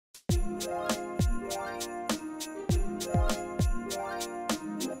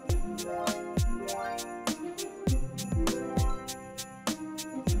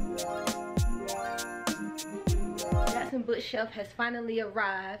second bookshelf has finally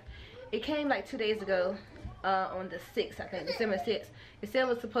arrived. It came like 2 days ago, on the 6th, I think, December 6th. It said it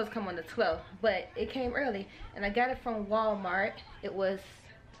was supposed to come on the 12th, but it came early, and I got it from Walmart. It was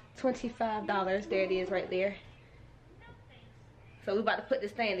 $25. There it is right there. So we're about to put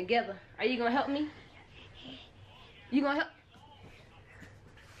this thing together. Are you gonna help me? You gonna help?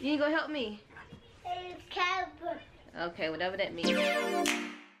 You ain't gonna help me? Okay, whatever that means.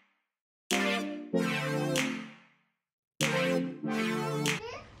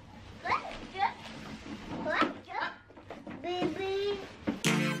 Baby.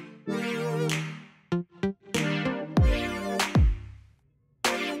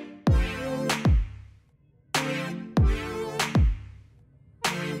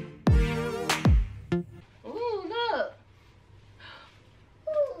 Ooh, look.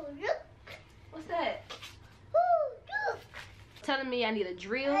 Ooh, look. What's that? Ooh, look. Telling me I need a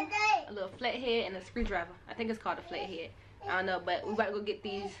drill, a little flathead, and a screwdriver. I think it's called a flathead. I don't know, but we're about to go get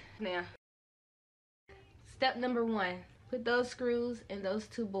these now. Step number 1, put those screws in those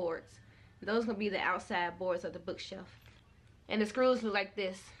 2 boards. Those gonna be the outside boards of the bookshelf. And the screws look like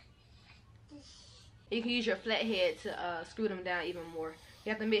this. You can use your flathead to screw them down even more. You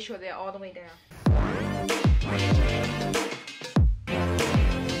have to make sure they're all the way down.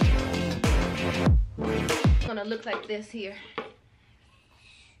 It's gonna look like this here.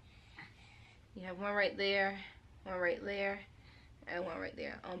 You have one right there, and one right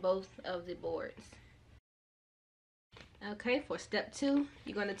there on both of the boards. Okay, for step 2,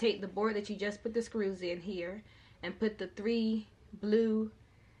 you're going to take the board that you just put the screws in here and put the 3 blue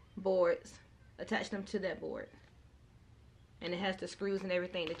boards, attach them to that board. And it has the screws and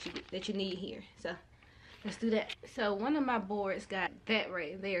everything that you need here. So let's do that. So one of my boards got that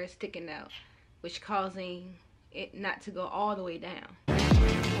right there sticking out, which causing it not to go all the way down.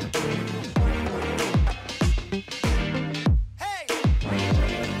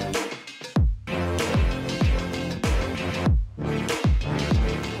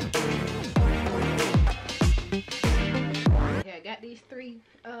 Okay, I got these 3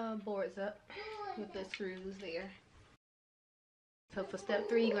 boards up with the screws there. So for step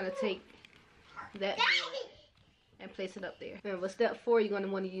 3, you're gonna take that board and place it up there. And for step 4, you're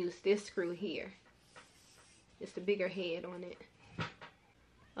gonna want to use this screw here. It's the bigger head on it,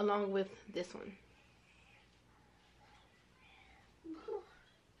 along with this one.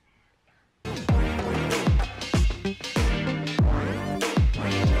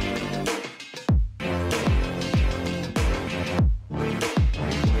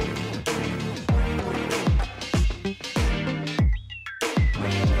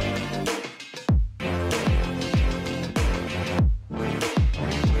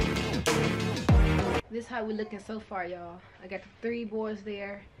 This is how we're looking so far, y'all. I got the 3 boards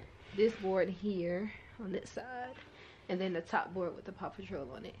there, this board here on this side, and then the top board with the Paw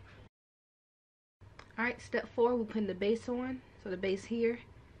Patrol on it. Alright, step 4, we're putting the base on. So the base here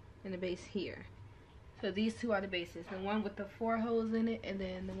and the base here. So these 2 are the bases. The one with the 4 holes in it, and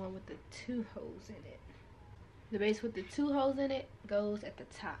then the one with the 2 holes in it. The base with the 2 holes in it goes at the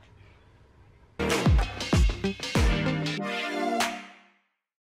top.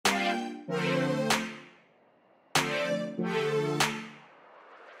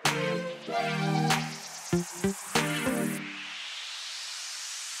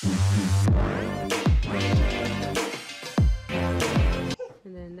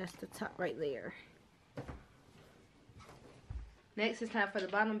 And then that's the top right there. Next, it's time for the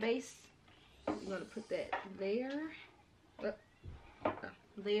bottom base. We're going to put that there,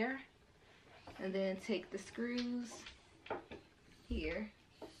 there, and then take the screws here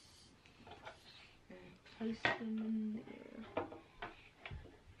and place them in there.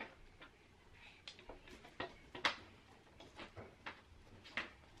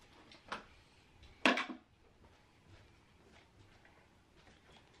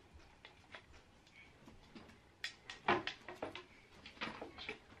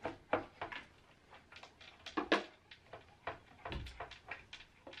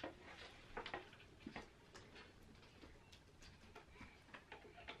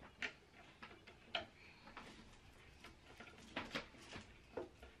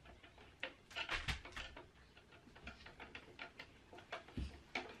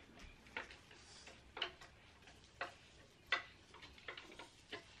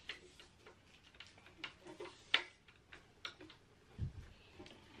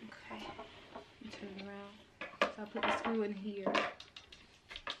 Turn around. So I'll put the screw in here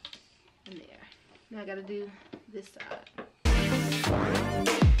and there. Now I gotta do this side.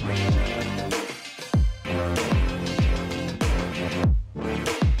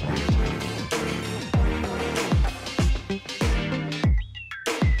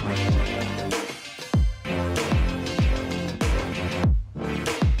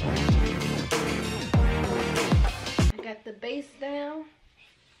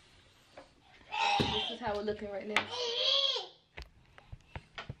 it's looking right now.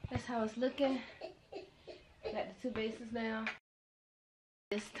 That's how it's looking. Got the 2 bases now.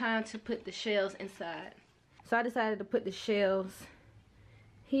 It's time to put the shells inside. So I decided to put the shells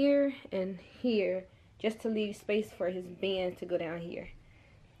here and here just to leave space for his band to go down here.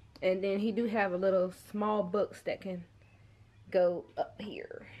 And then he do have a little small books that can go up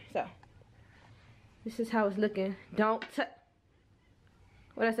here. So this is how it's looking. Don't touch.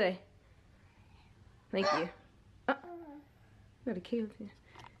 What'd I say? Thank you. Got a kill here.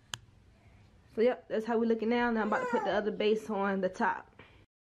 So yep, that's how we're looking now. Now I'm about to put the other base on the top.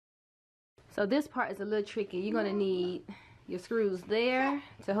 So this part is a little tricky. You're gonna need your screws there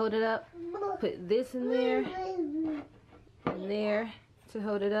to hold it up. Put this in there and there to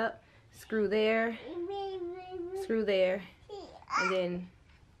hold it up. Screw there, screw there, and then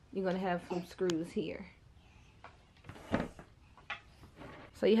you're gonna have some screws here.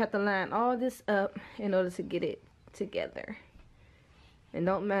 So you have to line all this up in order to get it together. And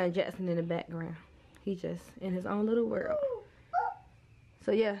don't mind Jaxon in the background. He's just in his own little world.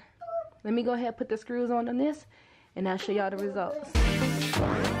 So yeah, let me go ahead and put the screws on this, and I'll show y'all the results.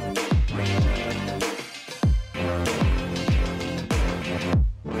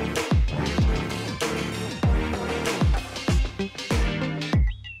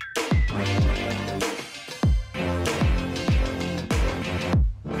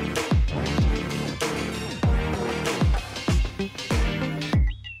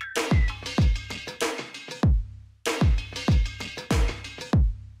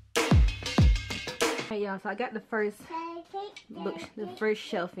 Hey y'all, so I got the first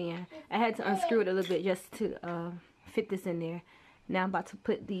shelf in. I had to unscrew it a little bit just to fit this in there. Now I'm about to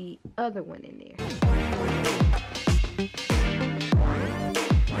put the other one in there.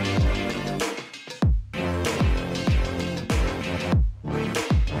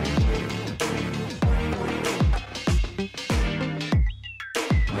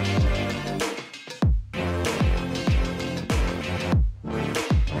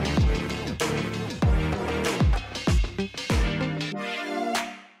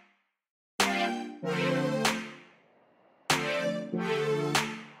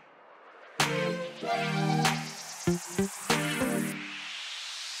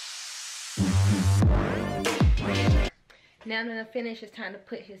 Now I'm gonna finish. It's time to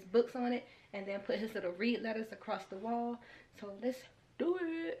put his books on it and then put his little read letters across the wall. So let's do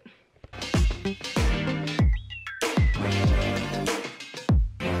it.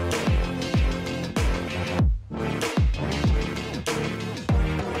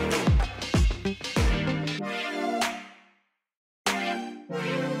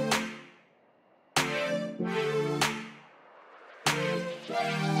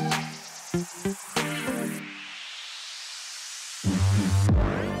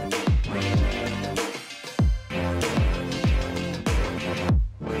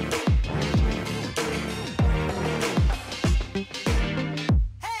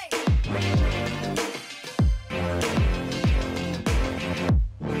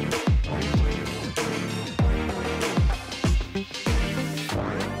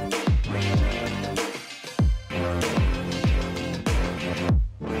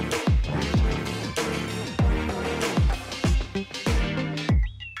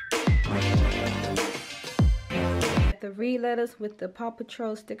 The read letters with the Paw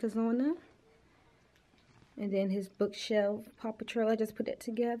Patrol stickers on them, and then his bookshelf Paw Patrol. I just put it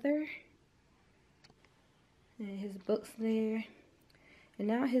together, and his books there, and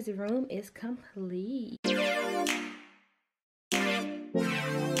now his room is complete.